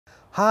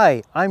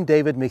Hi, I'm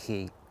David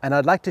Michie, and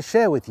I'd like to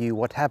share with you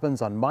what happens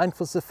on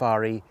Mindful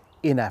Safari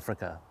in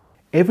Africa.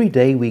 Every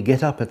day we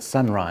get up at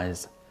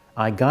sunrise.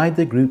 I guide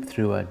the group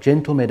through a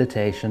gentle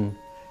meditation.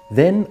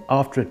 Then,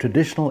 after a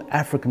traditional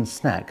African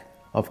snack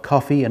of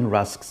coffee and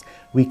rusks,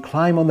 we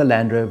climb on the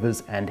Land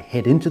Rovers and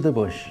head into the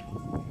bush.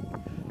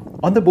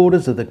 On the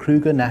borders of the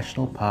Kruger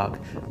National Park,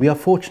 we are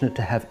fortunate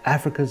to have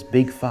Africa's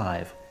Big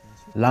Five: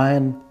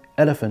 lion,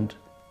 elephant,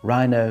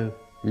 rhino,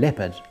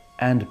 leopard,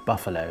 and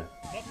buffalo,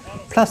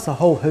 plus a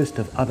whole host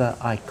of other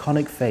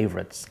iconic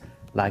favorites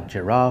like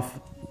giraffe,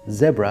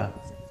 zebra,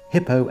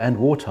 hippo, and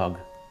warthog.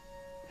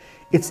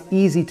 It's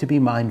easy to be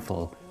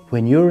mindful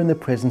when you're in the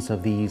presence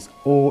of these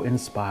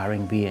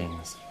awe-inspiring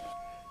beings.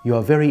 You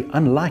are very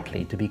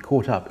unlikely to be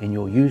caught up in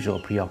your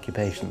usual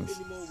preoccupations.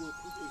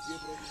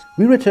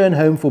 We return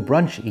home for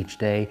brunch each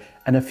day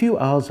and a few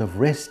hours of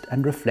rest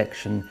and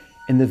reflection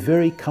in the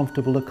very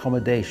comfortable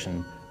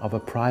accommodation of a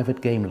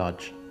private game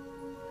lodge.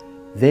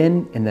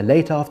 Then, in the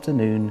late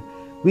afternoon,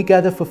 we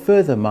gather for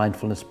further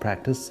mindfulness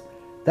practice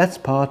that's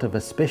part of a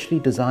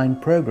specially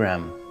designed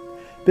program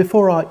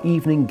before our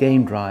evening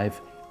game drive,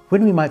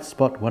 when we might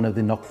spot one of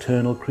the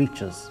nocturnal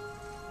creatures.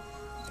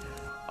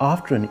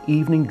 After an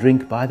evening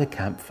drink by the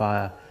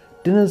campfire,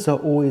 dinners are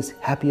always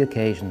happy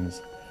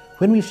occasions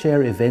when we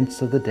share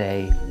events of the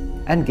day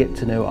and get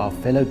to know our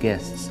fellow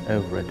guests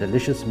over a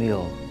delicious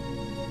meal.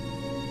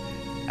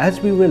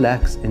 As we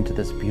relax into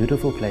this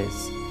beautiful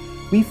place,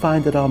 we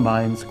find that our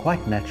minds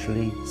quite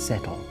naturally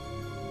settle.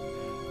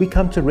 We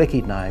come to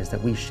recognize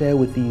that we share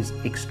with these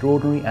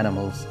extraordinary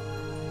animals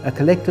a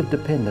collective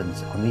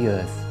dependence on the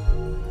earth.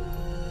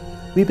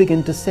 We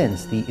begin to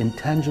sense the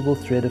intangible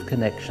thread of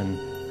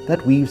connection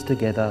that weaves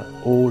together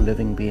all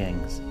living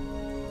beings.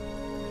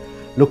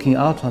 Looking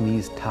out on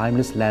these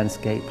timeless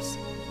landscapes,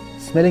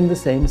 smelling the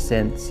same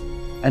scents,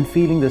 and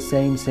feeling the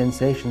same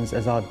sensations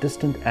as our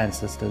distant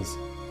ancestors,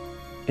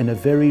 in a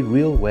very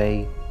real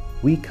way,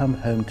 we come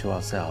home to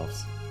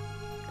ourselves.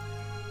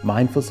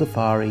 Mindful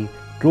Safari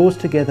draws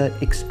together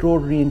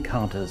extraordinary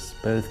encounters,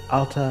 both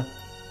outer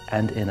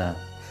and inner.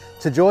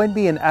 To join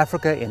me in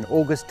Africa in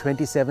August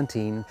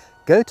 2017,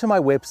 go to my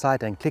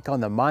website and click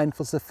on the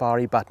Mindful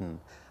Safari button.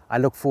 I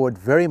look forward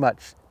very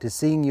much to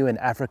seeing you in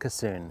Africa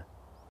soon.